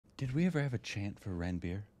Did we ever have a chant for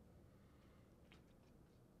Ranbir?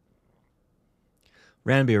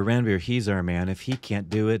 Ranbir, he's our man. If he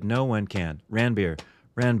can't do it, no one can. Ranbir,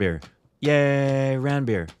 yay,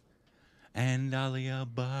 Ranbir. And Alia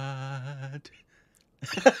Bhatt.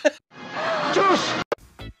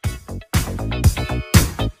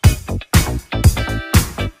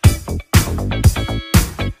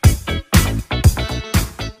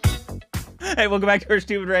 Hey, welcome back to our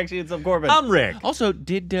Stupid Reactions. I'm Corbin. I'm Rick. Also,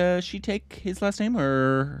 did she take his last name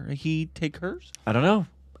or he take hers? I don't know.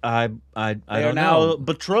 I They don't are now know.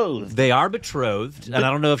 betrothed. They are betrothed, and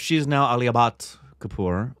I don't know if she's now Alia Bhatt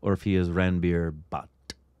Kapoor or if he is Ranbir Bhatt.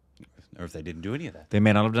 Or if they didn't do any of that. They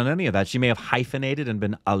may not have done any of that. She may have hyphenated and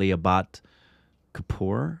been Alia Bhatt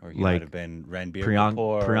Kapoor, Or he like might have been Ranbir Priyanka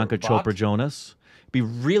Kapoor Chopra Bhatt. Jonas. It'd be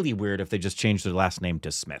really weird if they just changed their last name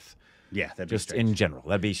to Smith. Yeah, that'd be Just strange. in general.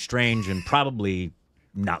 That'd be strange and probably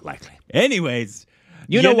not likely. Anyways,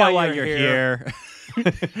 You know why you're here.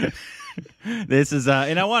 This is,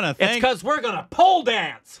 and I want to It's thank. because we're going to pole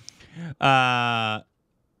dance. I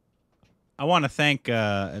want to thank.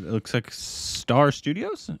 It looks like Star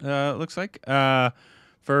Studios. Looks like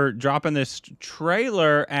for dropping this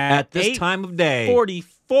trailer At this time of day.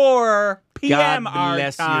 44 p.m. God our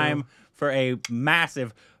bless time you. for a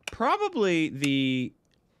massive, probably the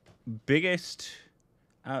biggest.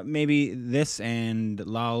 Maybe this and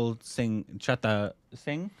Lal Singh Chatta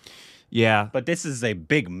Singh. Yeah. But this is a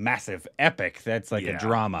big, massive epic. That's like a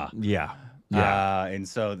drama. Yeah. And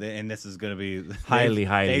so, and this is going to be Highly.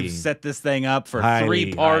 They've set this thing up for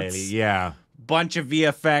Highly, 3 parts. highly, yeah. Bunch of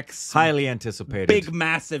VFX. Highly anticipated. Big,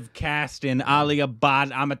 massive cast in Alia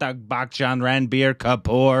Bhatt, Amitabh Bachchan, Ranbir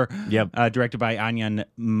Kapoor. Yep. Directed by Ayan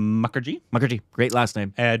Mukherjee. Mukherjee. Great last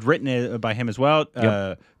name. And written by him as well.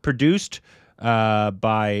 Produced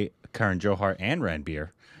by Karan Johar and Ranbir.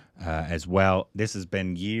 As well. This has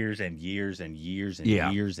been years and years and years and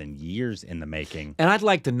years and years in the making. And I'd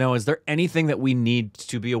like to know, is there anything that we need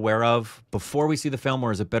to be aware of before we see the film,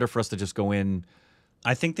 or is it better for us to just go in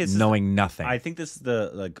I think this knowing nothing? I think this is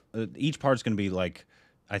the each part's going to be like,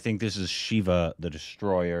 I think this is Shiva the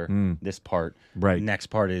Destroyer. This part, Right. Next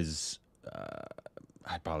part is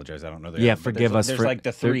I apologize, I don't know. Forgive us. There's for like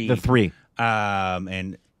the three. The three.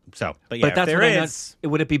 And so, but yeah, But that's if what there I'm is. not,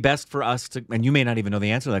 would it be best for us to, and you may not even know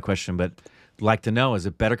the answer to that question, but like to know, is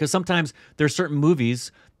it better? Because sometimes there's certain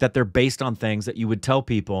movies that they're based on things that you would tell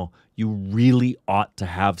people you really ought to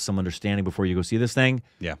have some understanding before you go see this thing.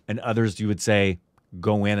 Yeah. And others you would say,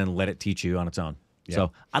 go in and let it teach you on its own. Yeah.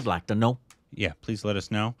 So I'd like to know. Yeah, please let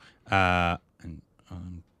us know. How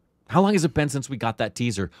long has it been since we got that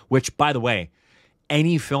teaser? Which, by the way,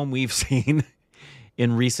 any film we've seen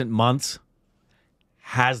in recent months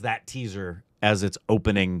has that teaser as its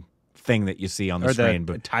opening thing that you see on the or screen.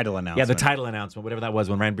 the title announcement. Yeah, the title announcement, whatever that was,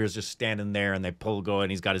 when Ranbir's just standing there and they pull go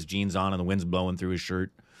and he's got his jeans on and the wind's blowing through his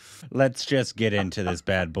shirt. Let's just get into this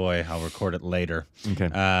bad boy. I'll record it later. Okay.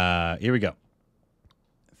 Here we go.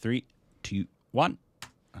 3, 2, 1.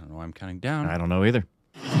 I don't know why I'm counting down. I don't know either.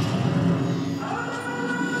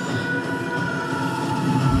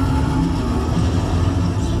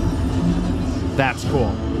 That's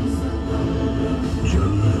cool.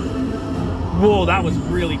 Whoa, that was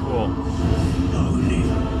really cool. अग्नि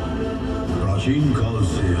प्राचीन काल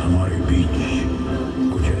से हमारे बीच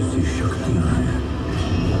कुछ ऐसी शक्तियां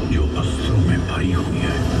हैं जो अस्त्रों में भरी हुई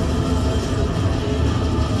है।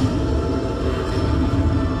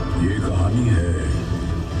 ये कहानी है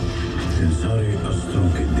इन सारे अस्त्रों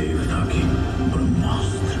के देवता की,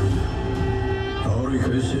 ब्रह्मास्त्र, और एक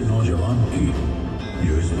ऐसे नौजवान की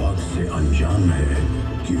जो इस बात से अनजान है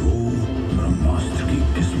कि वो ब्रह्मास्त्र की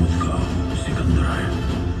किस्मत का सिकंदर है,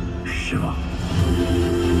 शिवा।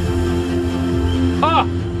 Ah!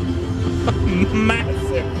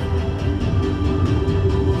 Massive.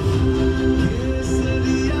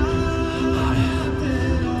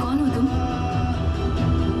 कौन हो तुम?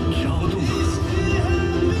 क्या हो तुम?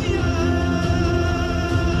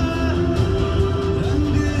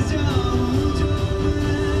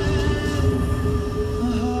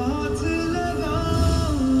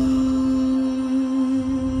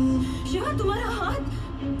 शिवा, तुम्हारा हाथ?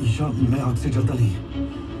 ईशा, मैं आग से जलता नहीं।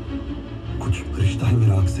 कुछ रिश्ता है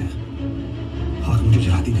मेरा आग से। आग मुझे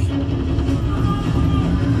जलाती नहीं।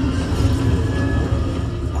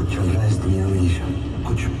 कुछ चल रहा है इस दुनिया में ईशा।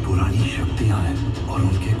 कुछ पुरानी शक्तियां हैं और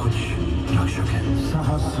उनके कुछ रक्षक हैं।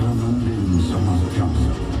 सहस्रनंदिन समस्त्यं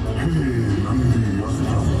हे नंदी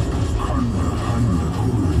अस्त्रं खंड खंड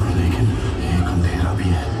कुल। लेकिन एक अंधेरा भी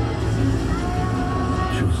है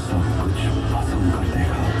जो सब कुछ भस्म कर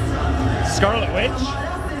देगा। Scarlet Witch?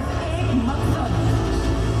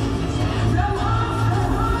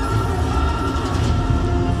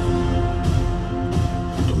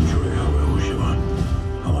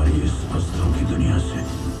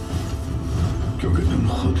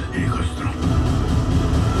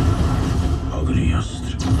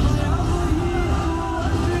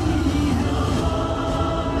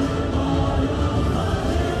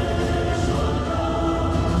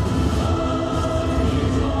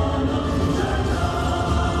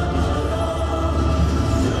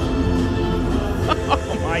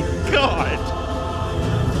 God.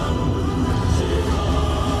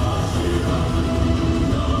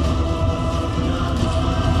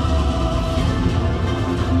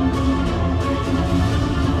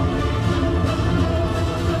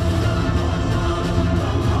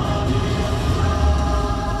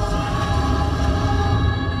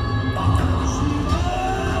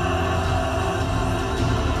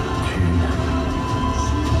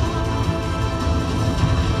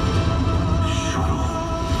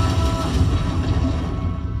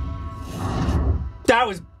 That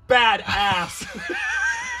was badass.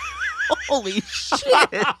 Holy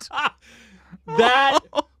shit. That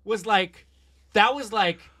was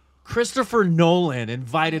like Christopher Nolan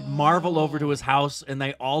invited Marvel over to his house and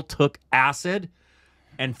they all took acid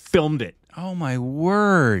and filmed it. Oh, my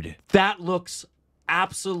word. That looks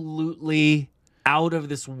absolutely out of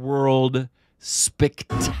this world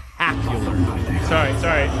spectacular. Sorry.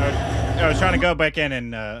 I was trying to go back in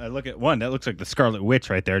and look at one. That looks like the Scarlet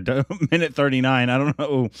Witch right there. Minute 39. I don't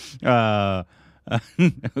know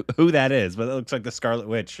who that is, but it looks like the Scarlet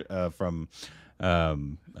Witch from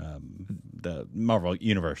the Marvel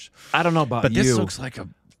Universe. I don't know about but you. But this looks like a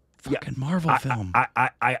fucking Marvel film.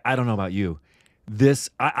 I don't know about you.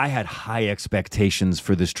 I had high expectations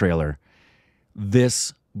for this trailer.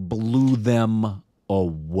 This blew them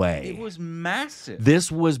away. It was massive.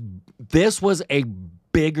 This was a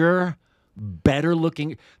bigger, better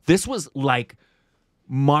looking. This was like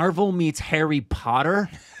Marvel meets Harry Potter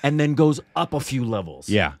and then goes up a few levels.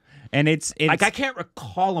 Yeah. And it's like I can't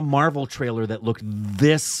recall a Marvel trailer that looked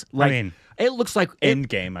this like. I mean, it looks like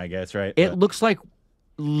Endgame, I guess, right? It looks like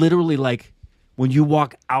literally like when you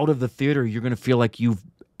walk out of the theater, you're going to feel like you've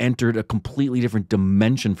entered a completely different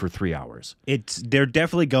dimension for 3 hours. They're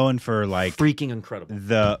definitely going for like freaking incredible.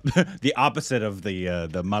 The opposite of the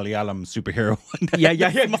Malayalam superhero one. Yeah,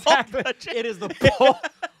 exactly. It is the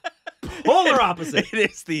polar opposite.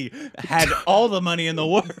 It is had all the money in the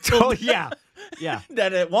world. Oh yeah.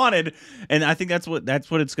 That it wanted, and I think that's what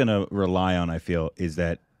it's going to rely on. I feel is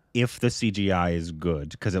that if the CGI is good,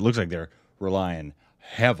 because it looks like they're relying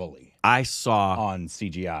heavily. I saw on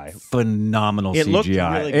CGI. Phenomenal CGI. Looked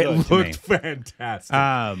really good. It looked fantastic.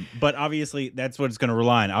 But obviously, that's what it's going to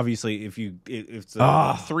rely on. Obviously, if it's a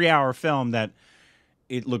 3-hour film that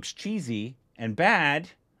it looks cheesy and bad,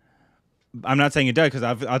 I'm not saying it does because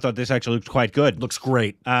I thought this actually looked quite good. Looks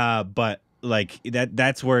great. But like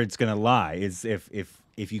that's where it's going to lie. Is if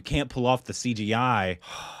you can't pull off the CGI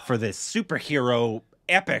for this superhero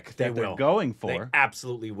epic that they're going for, they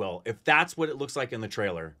absolutely will. If that's what it looks like in the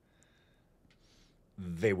trailer.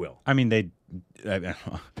 They will. I mean,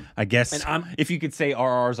 I guess if you could say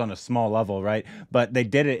RR's on a small level, right? But they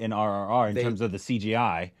did it in RRR in terms of the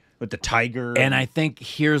CGI with the tiger. And I think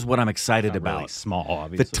here's what I'm excited about. Really small,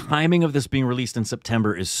 obviously. The timing of this being released in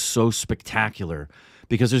September is so spectacular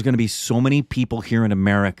because there's going to be so many people here in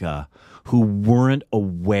America who weren't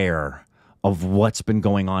aware of what's been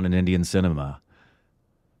going on in Indian cinema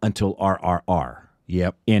until RRR.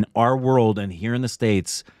 Yep. In our world and here in the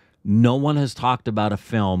States, no one has talked about a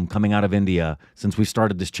film coming out of India since we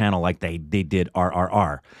started this channel like they did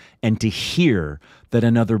RRR. And to hear that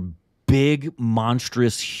another big,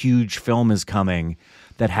 monstrous, huge film is coming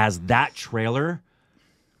that has that trailer,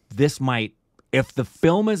 this might, if the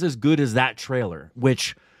film is as good as that trailer,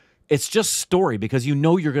 which it's just story because you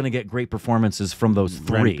know you're going to get great performances from those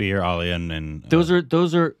three. Ranbir, Alia, and those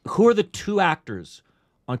are who are the two actors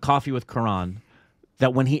on Coffee with Karan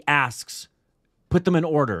that when he asks, put them in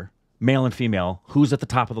order, male and female, who's at the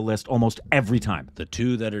top of the list almost every time? The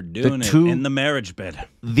two that are doing it in the marriage bed.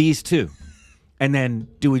 These two. And then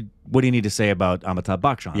what do you need to say about Amitabh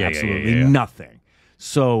Bachchan? Absolutely yeah. Nothing.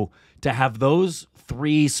 So to have those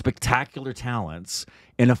three spectacular talents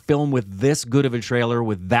in a film with this good of a trailer,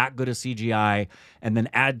 with that good of CGI, and then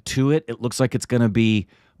add to it, it looks like it's going to be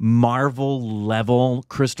Marvel-level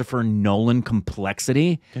Christopher Nolan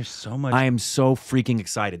complexity. There's so much. I am so freaking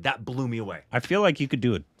excited. That blew me away. I feel like you could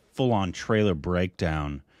do a full-on trailer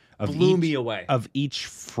breakdown of of each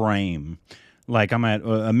frame. Like I'm at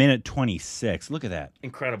a minute 26. Look at that.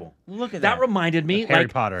 Incredible. Look at that. That reminded me. Harry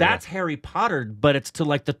Potter. That's Harry Potter, but it's to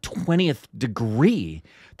like the 20th degree.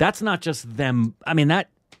 That's not just them. I mean,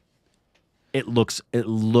 it looks.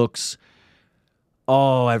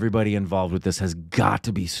 Oh, everybody involved with this has got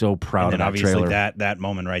to be so proud of that obviously trailer. that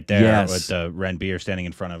moment right there with Ranbir standing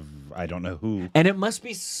in front of I don't know who. And it must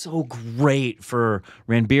be so great for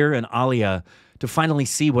Ranbir and Alia to finally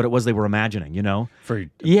see what it was they were imagining, you know?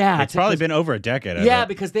 It's probably been over a decade. Yeah,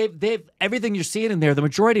 because they've everything you're seeing in there, the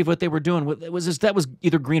majority of what they were doing that was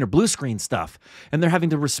either green or blue screen stuff. And they're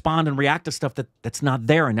having to respond and react to stuff that's not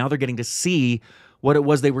there. And now they're getting to see what it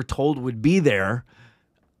was they were told would be there.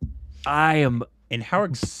 And how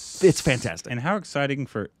it's fantastic. And how exciting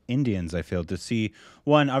for Indians, I feel, to see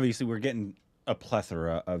one. Obviously, we're getting a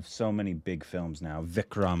plethora of so many big films now.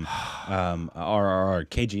 Vikram, RRR,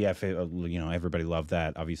 KGF. You know, everybody loved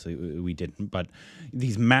that. Obviously, we didn't. But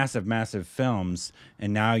these massive, massive films,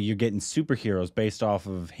 and now you're getting superheroes based off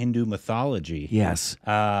of Hindu mythology. Yes,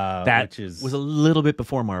 that was a little bit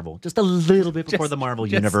before Marvel, just a little bit before the Marvel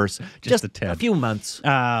universe, just a few months.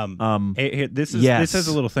 This has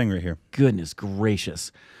a little thing right here. Goodness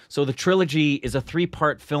gracious. So the trilogy is a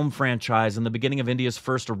 3-part film franchise in the beginning of India's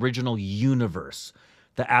first original universe,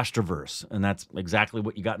 the Ashtraverse, and that's exactly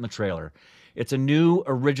what you got in the trailer. It's a new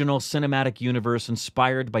original cinematic universe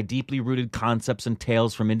inspired by deeply rooted concepts and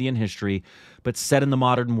tales from Indian history, but set in the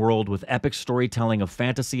modern world with epic storytelling of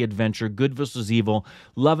fantasy, adventure, good versus evil,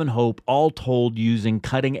 love and hope, all told using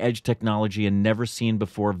cutting-edge technology and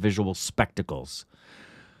never-seen-before visual spectacles.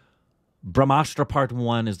 BRAHMÁSTRA Part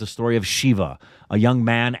 1 is the story of Shiva, a young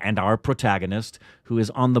man and our protagonist, who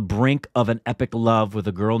is on the brink of an epic love with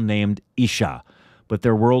a girl named Isha. But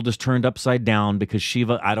their world is turned upside down because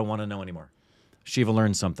Shiva, I don't want to know anymore. Shiva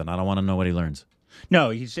learns something. I don't want to know what he learns.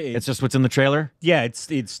 No, it's just what's in the trailer? Yeah,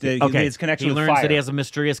 it's okay. His connection he with learns fire. that he has a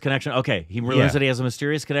mysterious connection. Okay, he learns that he has a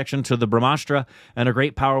mysterious connection to the Brahmastra and a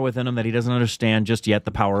great power within him that he doesn't understand just yet,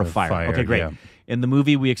 the power of fire. Okay, great. Yeah. In the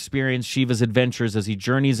movie, we experience Shiva's adventures as he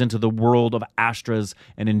journeys into the world of Astras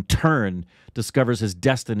and in turn discovers his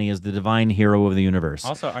destiny as the divine hero of the universe.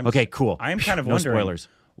 Also, okay, cool. I am kind of no wondering, spoilers.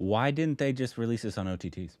 Why didn't they just release this on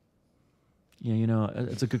OTTs? Yeah, you know,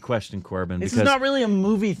 it's a good question, Corbin. This is not really a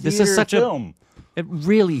movie theater this is such film. It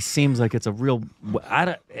really seems like it's a real.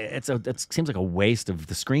 It seems like a waste of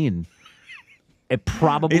the screen. It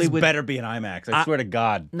probably would better be an IMAX. I swear to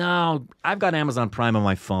God. No, I've got Amazon Prime on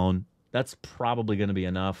my phone. That's probably going to be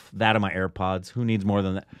enough. That and my AirPods. Who needs more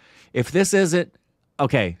than that? If this isn't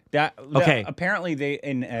okay, okay. Apparently, they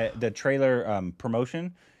in the trailer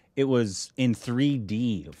promotion, it was in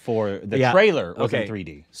 3D for the trailer. Was in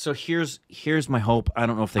 3D. So here's my hope. I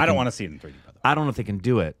don't know if they. I don't want to see it in 3D. By the way. I don't know if they can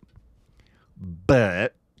do it,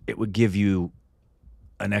 but it would give you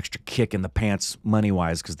an extra kick in the pants money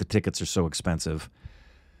wise because the tickets are so expensive.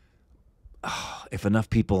 If enough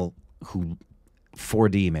people who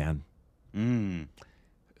 4D, man.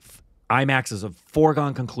 IMAX is a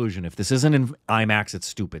foregone conclusion. If this isn't in IMAX, it's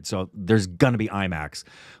stupid. So there's going to be IMAX.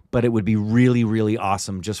 But it would be really, really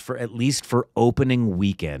awesome just for at least for opening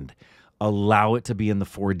weekend. Allow it to be in the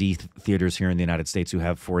 4D theaters here in the United States who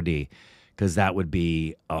have 4D. Because that would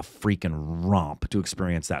be a freaking romp to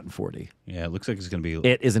experience that in 4D. Yeah, it looks like it's going to be...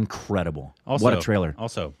 It is incredible. Also, what a trailer.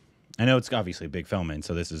 Also, I know it's obviously a big film, and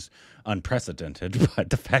so this is unprecedented, but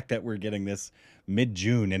the fact that we're getting this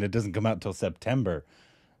mid-June and it doesn't come out until September,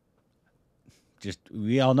 just,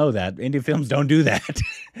 we all know that. Indie films don't do that.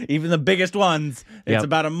 Even the biggest ones, it's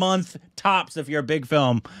about a month tops if you're a big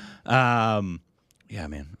film. Yeah,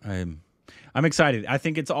 man, I'm excited. I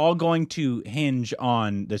think it's all going to hinge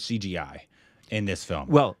on the CGI in this film.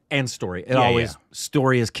 Well, and story.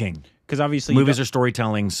 Story is king. Because obviously movies are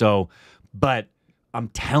storytelling, so, but I'm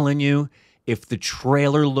telling you, if the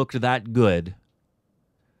trailer looked that good,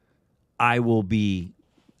 I will be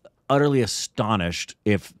utterly astonished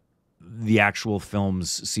if the actual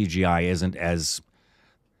film's CGI isn't as...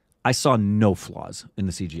 I saw no flaws in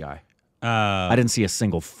the CGI. I didn't see a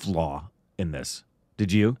single flaw in this.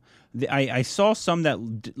 Did you? I saw some that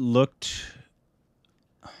looked...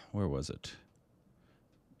 Where was it?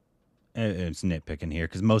 It's nitpicking here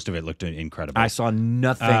because most of it looked incredible. I saw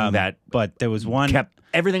nothing that... But there was one...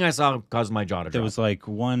 Everything I saw caused my jaw to drop. There was like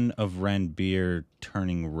one of Ranbir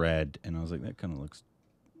turning red, and I was like, that kind of looks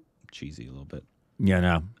cheesy a little bit. Yeah,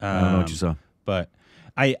 no. I don't know what you saw. But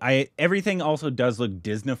everything also does look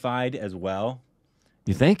Disneyfied as well.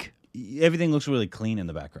 You think? Everything looks really clean in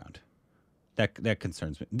the background. That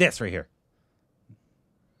concerns me. This right here.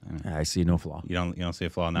 I see no flaw. You don't see a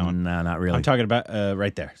flaw in that one? No, not really. I'm talking about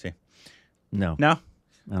right there. See? No. No?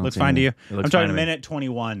 Looks fine to you? I'm talking a minute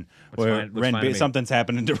 21 where fine something's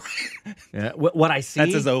happening to yeah. What I see...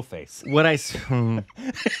 That's his O face. What I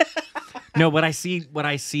No, what I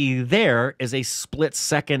see there is a split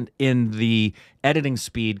second in the editing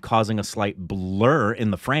speed causing a slight blur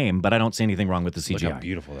in the frame, but I don't see anything wrong with the CGI. Look how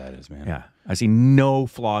beautiful that is, man. Yeah. I see no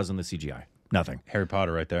flaws in the CGI. Nothing. Harry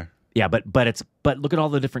Potter right there. Yeah, but look at all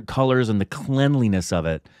the different colors and the cleanliness of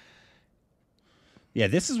it. Yeah,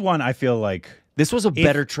 this is one I feel like this was a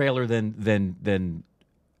better trailer than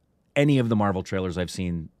any of the Marvel trailers I've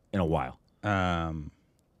seen in a while.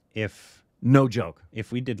 If No joke.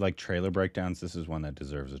 If we did like trailer breakdowns, this is one that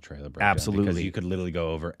deserves a trailer breakdown. Absolutely. Because you could literally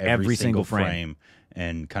go over every single frame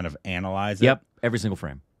and kind of analyze it. Yep, every single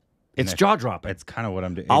frame. It's jaw-dropping. That's kind of what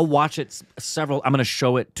I'm doing. I'll watch it several. I'm going to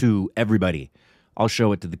show it to everybody. I'll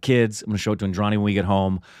show it to the kids. I'm going to show it to Andrani when we get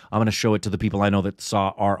home. I'm going to show it to the people I know that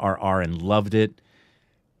saw RRR and loved it.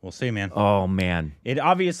 We'll see, man. Oh, man. It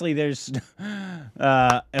obviously, there's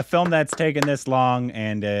a film that's taken this long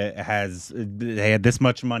and they had this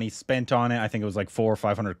much money spent on it. I think it was like 400 or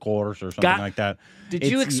 500 crores or something like that. Did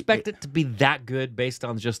you expect it to be that good based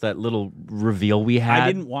on just that little reveal we had? I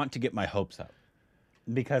didn't want to get my hopes up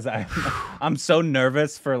because I'm so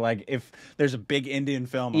nervous for like if there's a big Indian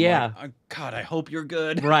film. I'm like, oh, God, I hope you're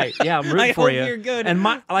good. Right? Yeah, I'm rooting for you. I hope you're good. And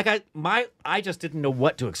I just didn't know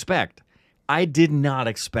what to expect. I did not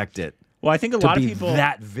expect it. Well, I think a lot of people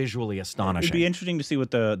that visually astonishing. It'd be interesting to see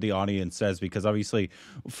what the audience says because obviously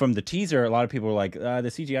from the teaser, a lot of people were like, the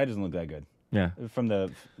CGI doesn't look that good. Yeah.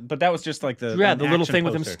 But that was just like the little thing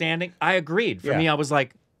with him standing. I agreed. For me, I was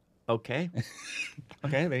like, okay,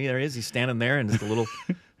 maybe there is. He's standing there and just a little.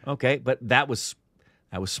 Okay, but that was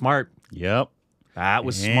smart. Yep, that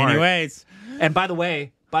was smart. Anyways, and by the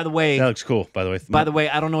way, that looks cool. By the way,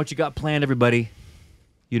 I don't know what you got planned, everybody.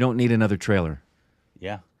 You don't need another trailer.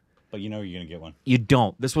 Yeah, but you know you're gonna get one. You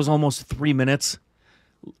don't. This was almost 3 minutes.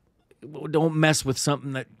 Don't mess with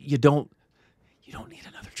something that you don't need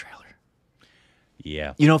another trailer.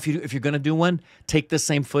 Yeah. You know, if you're gonna do one, take the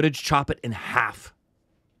same footage, chop it in half,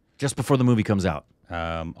 just before the movie comes out.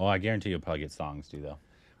 I guarantee you'll probably get songs too, though.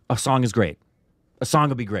 A song is great. A song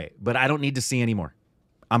will be great, but I don't need to see any more.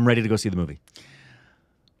 I'm ready to go see the movie.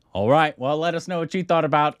 All right. Well, let us know what you thought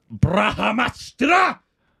about BRAHMÄSTRA.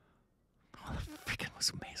 Oh, that freaking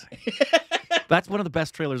was amazing. That's one of the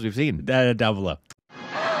best trailers we've seen. Down below.